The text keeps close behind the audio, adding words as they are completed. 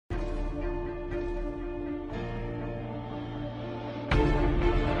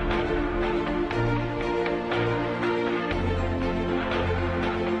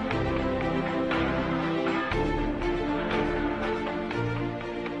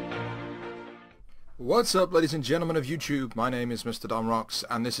What's up, ladies and gentlemen of YouTube? My name is Mr. Domrox,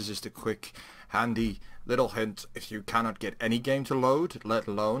 and this is just a quick, handy little hint. If you cannot get any game to load, let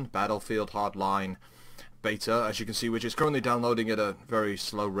alone Battlefield Hardline Beta, as you can see, which is currently downloading at a very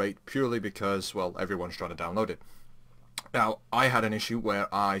slow rate, purely because, well, everyone's trying to download it. Now, I had an issue where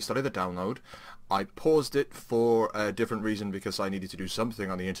I started the download. I paused it for a different reason because I needed to do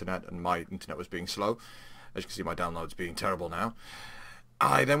something on the internet, and my internet was being slow. As you can see, my download's being terrible now.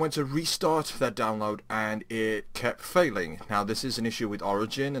 I then went to restart that download and it kept failing. Now this is an issue with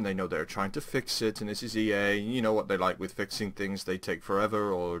Origin and they know they're trying to fix it, and this is EA. You know what they like with fixing things. They take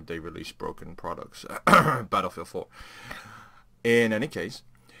forever or they release broken products. Battlefield 4. In any case,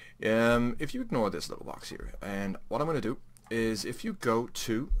 if you ignore this little box here, and what I'm going to do is if you go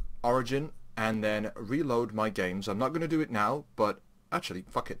to Origin and then reload my games. I'm not going to do it now, but actually,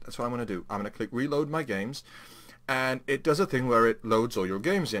 fuck it. That's what I'm going to do. I'm going to click reload my games. And it does a thing where it loads all your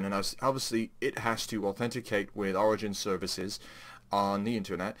games in, and obviously it has to authenticate with Origin services on the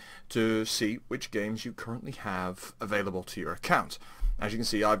internet to see which games you currently have available to your account. As you can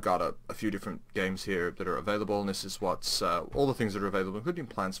see, I've got a few different games here that are available, and this is what's all the things that are available, including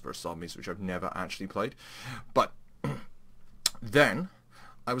Plants vs. Zombies, which I've never actually played. But then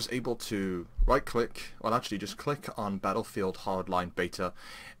I was able to right-click, well actually just click on Battlefield Hardline Beta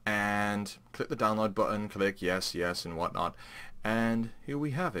and click the download button, click yes, yes, and whatnot, and here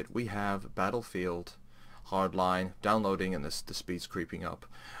we have it. We have Battlefield Hardline downloading, and the speed's creeping up.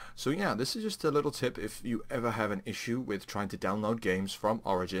 So yeah, this is just a little tip. If you ever have an issue with trying to download games from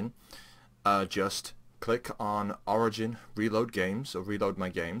Origin, just click on Origin Reload Games, or Reload My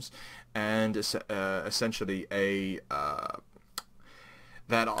Games, and essentially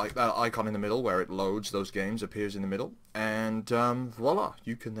that icon in the middle where it loads those games appears in the middle, and voila,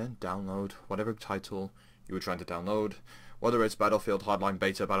 you can then download whatever title you were trying to download, whether it's Battlefield Hardline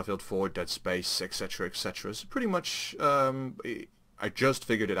Beta, Battlefield 4, Dead Space, etc., etc. So pretty much, I just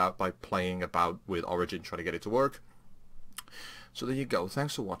figured it out by playing about with Origin, trying to get it to work. So there you go.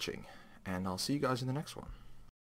 Thanks for watching, and I'll see you guys in the next one.